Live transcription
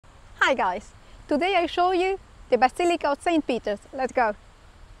Hi guys! Today I show you the Basilica of St. Peter's. Let's go!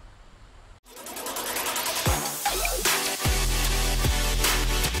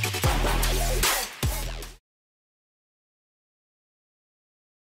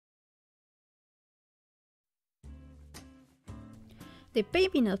 The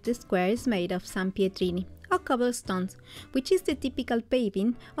paving of the square is made of San Pietrini, or cobblestones, which is the typical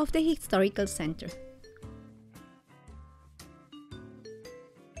paving of the historical center.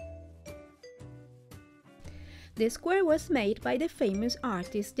 The square was made by the famous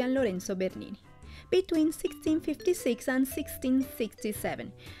artist Gian Lorenzo Bernini between 1656 and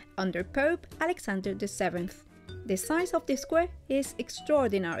 1667 under Pope Alexander VII. The size of the square is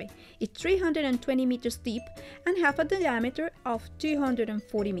extraordinary. It's 320 meters deep and have a diameter of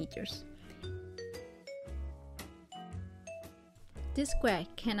 240 meters. The square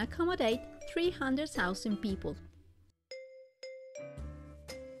can accommodate 300,000 people.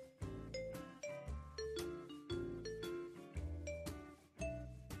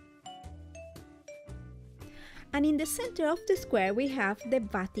 And in the center of the square we have the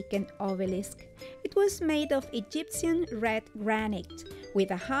Vatican obelisk. It was made of Egyptian red granite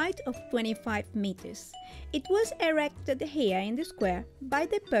with a height of 25 meters. It was erected here in the square by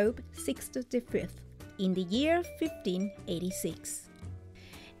the Pope Sixtus V in the year 1586.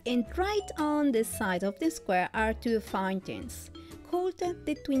 And right on the side of the square are two fountains, called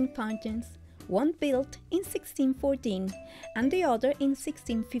the Twin Fountains, one built in 1614 and the other in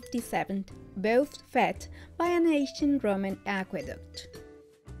 1657, both fed by an ancient Roman aqueduct.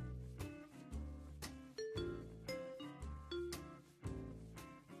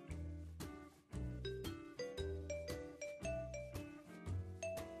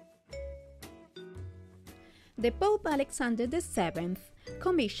 The Pope Alexander VII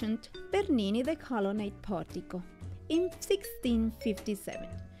commissioned Bernini the colonnade portico in 1657.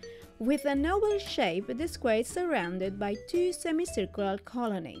 With an oval shape, the square is surrounded by two semicircular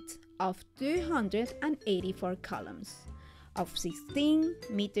colonnades of 284 columns, of 16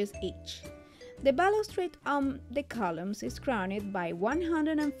 meters each. The balustrade on the columns is crowned by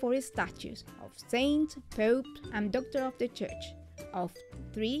 140 statues of Saint, Pope, and Doctor of the Church, of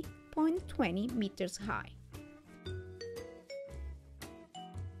 3.20 meters high.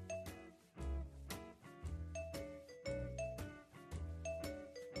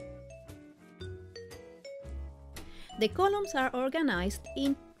 The columns are organized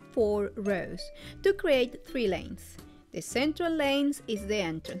in 4 rows to create 3 lanes. The central lane is the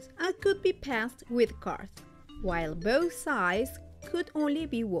entrance and could be passed with cars, while both sides could only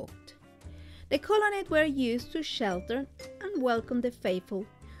be walked. The colonnades were used to shelter and welcome the faithful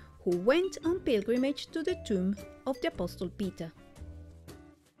who went on pilgrimage to the tomb of the Apostle Peter.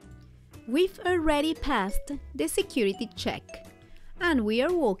 We've already passed the security check and we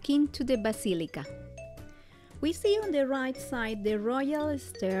are walking to the Basilica. We see on the right side the royal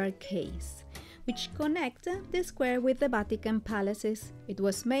staircase, which connects the square with the Vatican palaces. It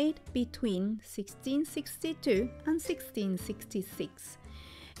was made between 1662 and 1666.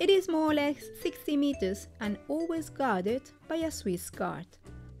 It is more or less 60 meters and always guarded by a Swiss guard.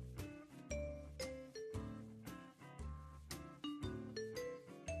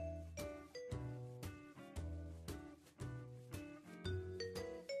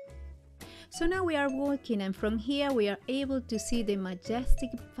 So now we are walking and from here we are able to see the majestic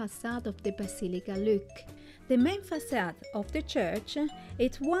facade of the Basilica. Look, the main facade of the church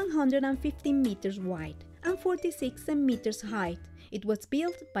is 115 meters wide and 46 meters high. It was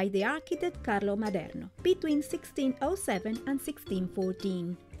built by the architect Carlo Maderno between 1607 and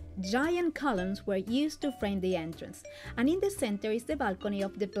 1614. Giant columns were used to frame the entrance, and in the center is the balcony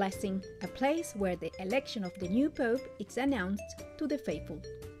of the blessing, a place where the election of the new pope is announced to the faithful.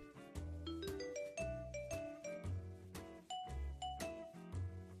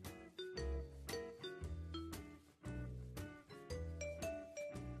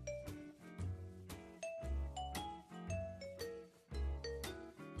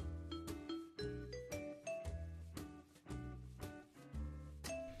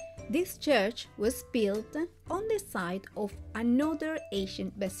 This church was built on the site of another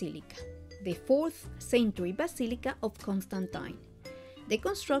ancient basilica, the 4th century Basilica of Constantine. The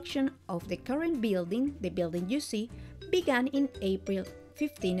construction of the current building, the building you see, began in April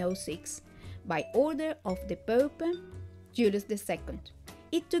 1506 by order of the Pope Julius II.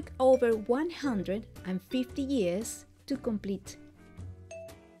 It took over 150 years to complete.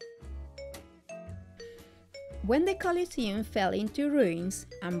 When the Colosseum fell into ruins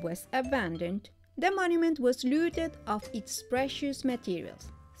and was abandoned, the monument was looted of its precious materials,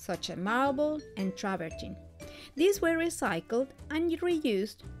 such as marble and travertine. These were recycled and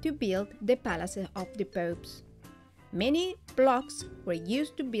reused to build the palaces of the popes. Many blocks were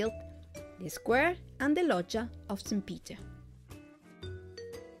used to build the square and the loggia of St. Peter.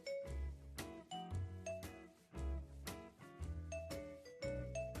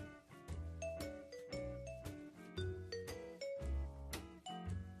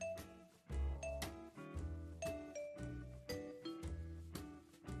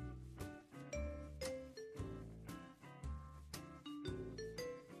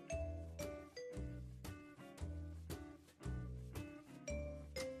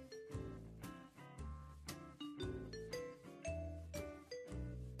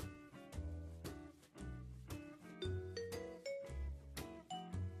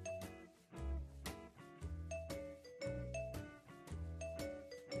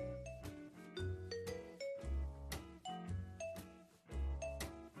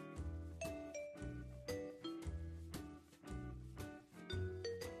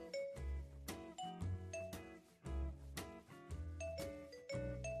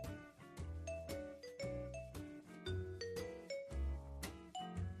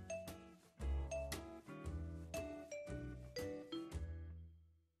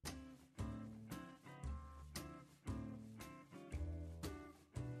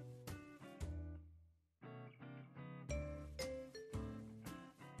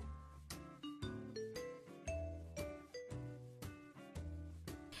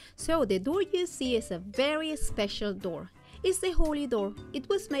 So the door you see is a very special door. It's the Holy Door. It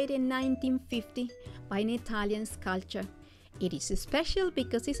was made in 1950 by an Italian sculptor. It is special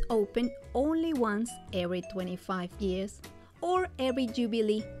because it's open only once every 25 years or every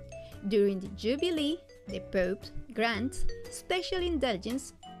Jubilee. During the Jubilee, the Pope grants special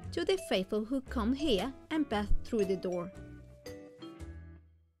indulgence to the faithful who come here and pass through the door.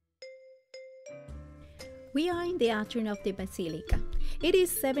 We are in the atrium of the basilica. It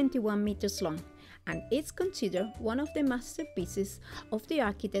is 71 meters long and it's considered one of the masterpieces of the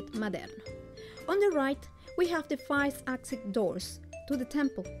architect Maderno. On the right, we have the 5 exit doors to the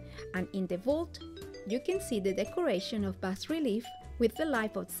temple, and in the vault, you can see the decoration of bas-relief with the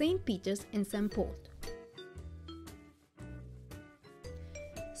life of St. Peter's and St. Paul.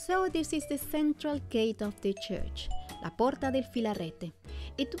 So this is the central gate of the church, la Porta del Filarete.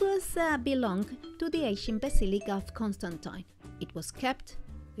 It was belonged to the ancient Basilica of Constantine. It was kept,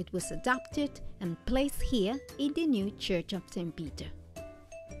 it was adapted and placed here in the new Church of St. Peter.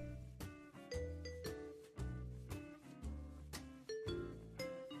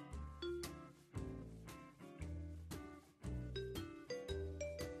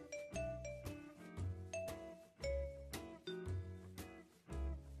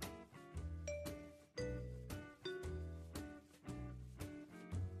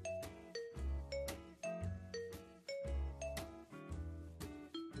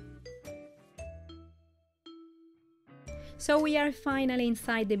 So we are finally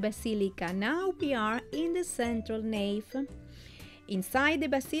inside the basilica. Now we are in the central nave. Inside the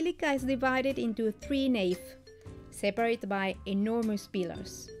basilica is divided into 3 naves, separated by enormous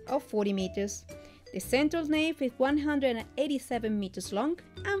pillars of 40 meters. The central nave is 187 meters long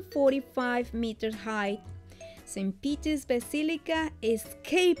and 45 meters high. St. Peter's Basilica is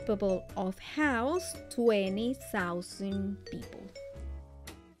capable of house 20,000 people.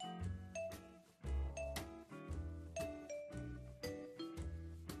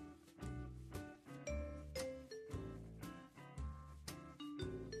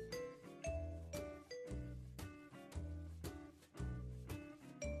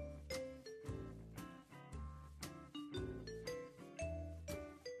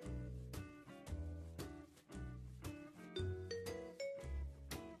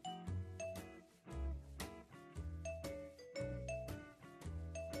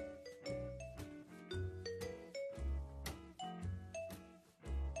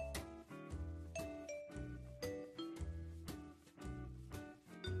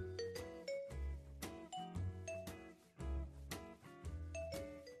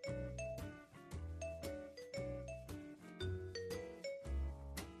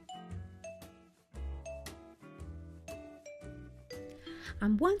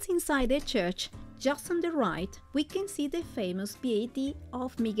 And once inside the church, just on the right, we can see the famous Piety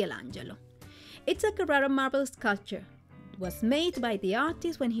of Michelangelo. It's a Carrara marble sculpture. It was made by the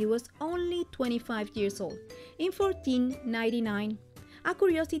artist when he was only 25 years old, in 1499. A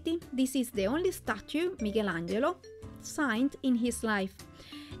curiosity, this is the only statue Michelangelo signed in his life.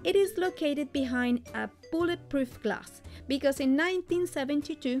 It is located behind a bulletproof glass, because in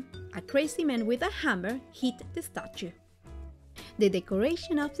 1972, a crazy man with a hammer hit the statue. The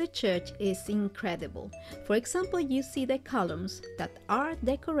decoration of the church is incredible. For example, you see the columns that are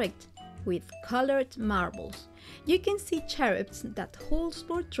decorated with colored marbles. You can see cherubs that hold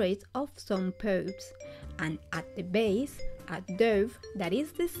portraits of some popes, and at the base, a dove that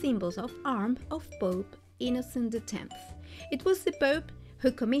is the symbols of arm of Pope Innocent X. It was the Pope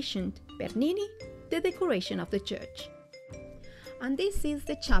who commissioned Bernini the decoration of the church. And this is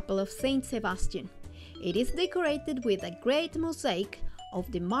the chapel of Saint Sebastian. It is decorated with a great mosaic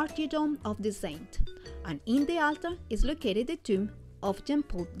of the martyrdom of the saint, and in the altar is located the tomb of John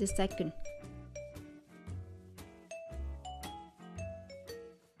Paul II.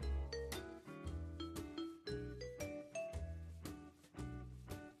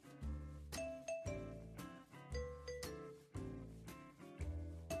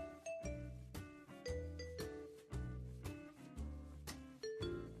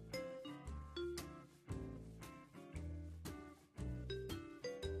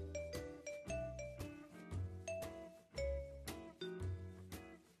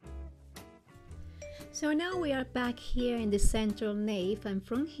 So now we are back here in the central nave, and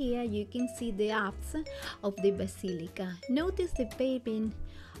from here you can see the apse of the basilica. Notice the pavement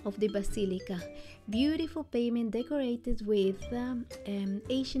of the basilica. Beautiful pavement decorated with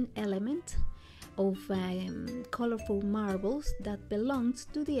Asian element of colorful marbles that belongs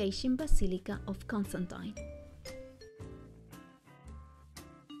to the Asian Basilica of Constantine.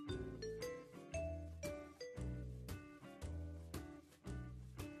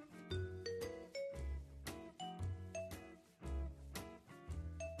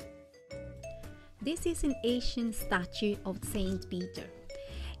 This is an Asian statue of Saint Peter.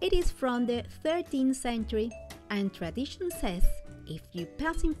 It is from the 13th century, and tradition says if you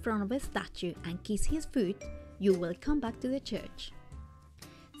pass in front of a statue and kiss his foot, you will come back to the church.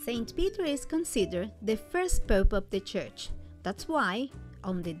 Saint Peter is considered the first pope of the church. That's why,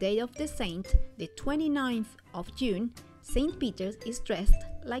 on the day of the saint, the 29th of June, Saint Peter is dressed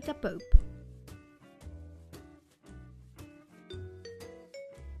like a pope.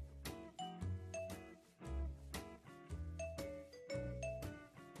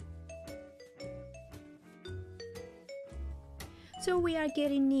 So we are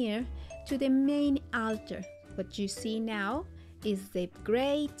getting near to the main altar. What you see now is the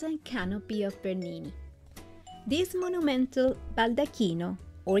great canopy of Bernini. This monumental baldacchino,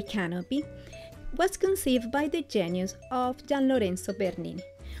 or canopy, was conceived by the genius of Gian Lorenzo Bernini.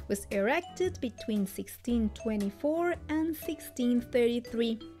 Was erected between 1624 and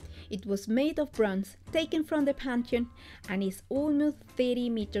 1633. It was made of bronze taken from the Pantheon and is almost 30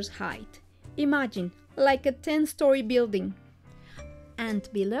 meters high. Imagine, like a 10-story building. And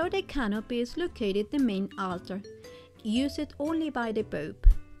below the canopy is located the main altar, used only by the Pope,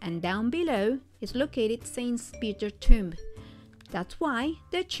 and down below is located Saint Peter's tomb. That's why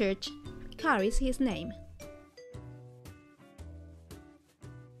the church carries his name.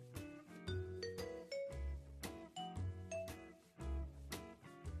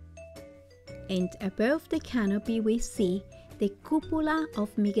 And above the canopy we see the cupola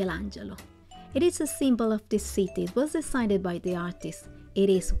of Michelangelo. It is a symbol of the city. It was designed by the artist. It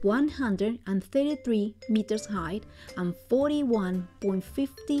is 133 meters high and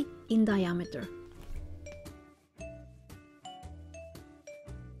 41.50 in diameter.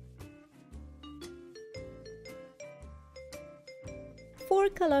 Four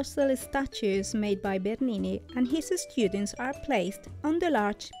colossal statues made by Bernini and his students are placed on the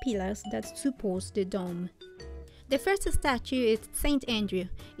large pillars that support the dome. The first statue is Saint Andrew,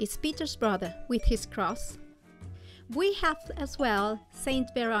 is Peter's brother, with his cross. We have as well Saint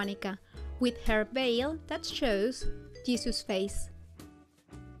Veronica, with her veil that shows Jesus' face.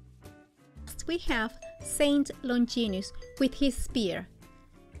 Next we have Saint Longinus, with his spear.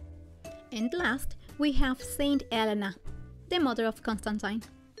 And last we have Saint Helena, the mother of Constantine.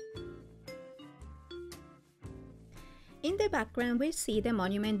 In the background we see the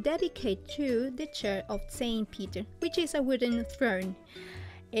monument dedicated to the Church of Saint Peter, which is a wooden throne.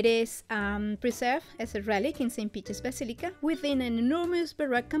 It is preserved as a relic in St. Peter's Basilica within an enormous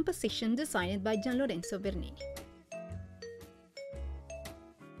Baroque composition designed by Gian Lorenzo Bernini.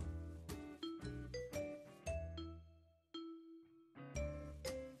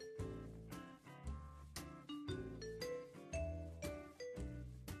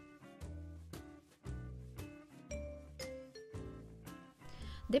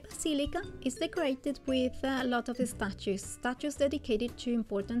 The basilica is decorated with a lot of statues dedicated to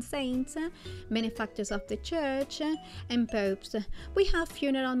important saints, benefactors of the church, and popes. We have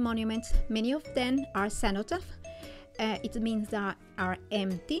funeral monuments, many of them are cenotaphs, it means that are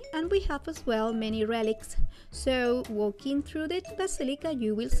empty, and we have as well many relics. So walking through the basilica,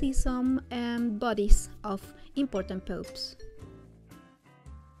 you will see some bodies of important popes.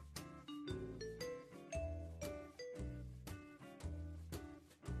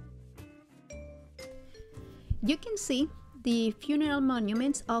 You can see the funeral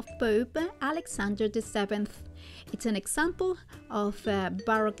monuments of Pope Alexander VII. It's an example of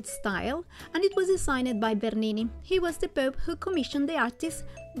Baroque style, and it was designed by Bernini. He was the Pope who commissioned the artist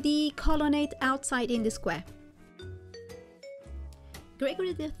the colonnade outside in the square.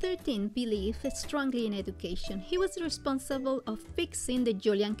 Gregory XIII believed strongly in education. He was responsible of fixing the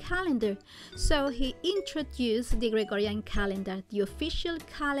Julian calendar, so he introduced the Gregorian calendar, the official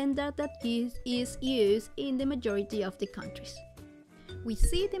calendar that is used in the majority of the countries. We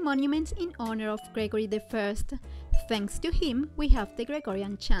see the monuments in honor of Gregory I. Thanks to him, we have the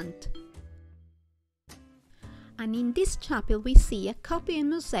Gregorian chant. And in this chapel we see a copy and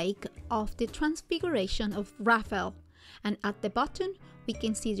mosaic of the Transfiguration of Raphael, and at the bottom we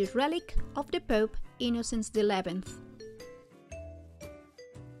can see the relic of the Pope Innocent XI.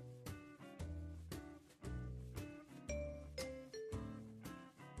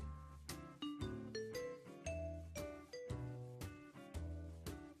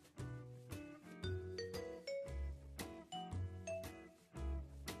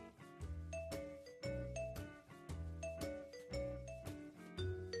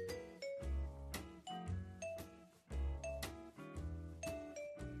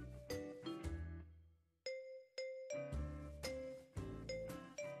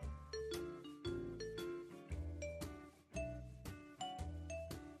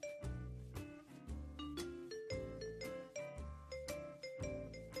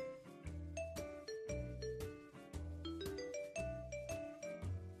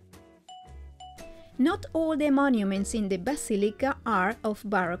 Not all the monuments in the basilica are of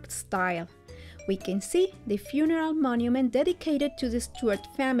Baroque style. We can see the funeral monument dedicated to the Stuart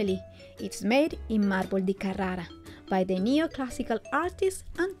family. It's made in marble di Carrara by the neoclassical artist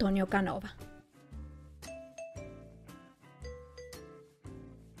Antonio Canova.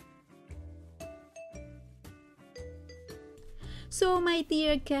 So, my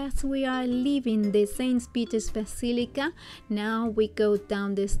dear guests, we are leaving the St. Peter's Basilica. Now we go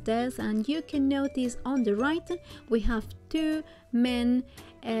down the stairs, and you can notice on the right we have two men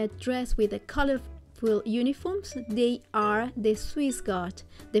dressed with the colorful uniforms. They are the Swiss Guard,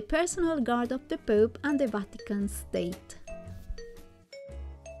 the personal guard of the Pope and the Vatican State.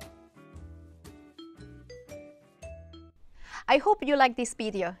 I hope you like this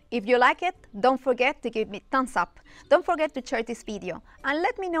video. If you like it, don't forget to give me thumbs up. Don't forget to share this video and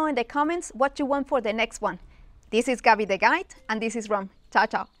let me know in the comments what you want for the next one. This is Gabby the Guide, and this is Rome. Ciao,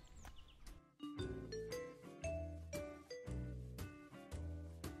 ciao.